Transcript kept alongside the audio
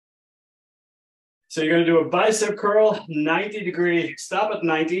So you're gonna do a bicep curl, 90 degree, stop at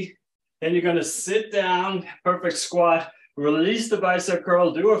 90. Then you're gonna sit down, perfect squat, release the bicep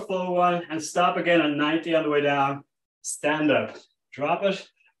curl, do a full one, and stop again at 90 on the way down. Stand up, drop it,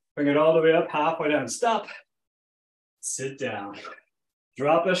 bring it all the way up, halfway down, stop, sit down,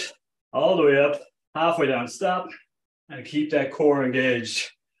 drop it, all the way up, halfway down, stop, and keep that core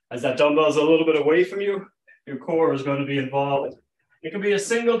engaged. As that dumbbell is a little bit away from you, your core is going to be involved. It can be a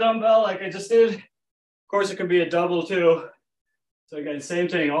single dumbbell like I just did. Of course, it can be a double too. So again, same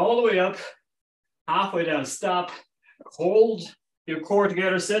thing, all the way up, halfway down, stop, hold your core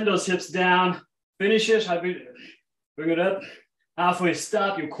together, send those hips down, finish it, bring it up, halfway,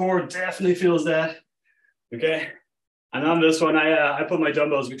 stop, your core definitely feels that, okay? And on this one, I put my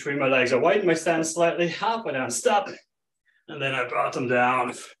dumbbells between my legs. I widen my stance slightly, halfway down, stop, and then I brought them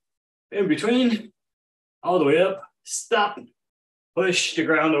down in between, all the way up, stop, push the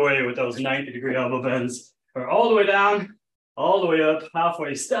ground away with those 90-degree elbow bends, or all the way down, all the way up,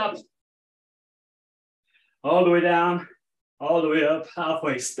 halfway, stop, all the way down, all the way up,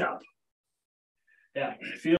 halfway, stop. Yeah, feel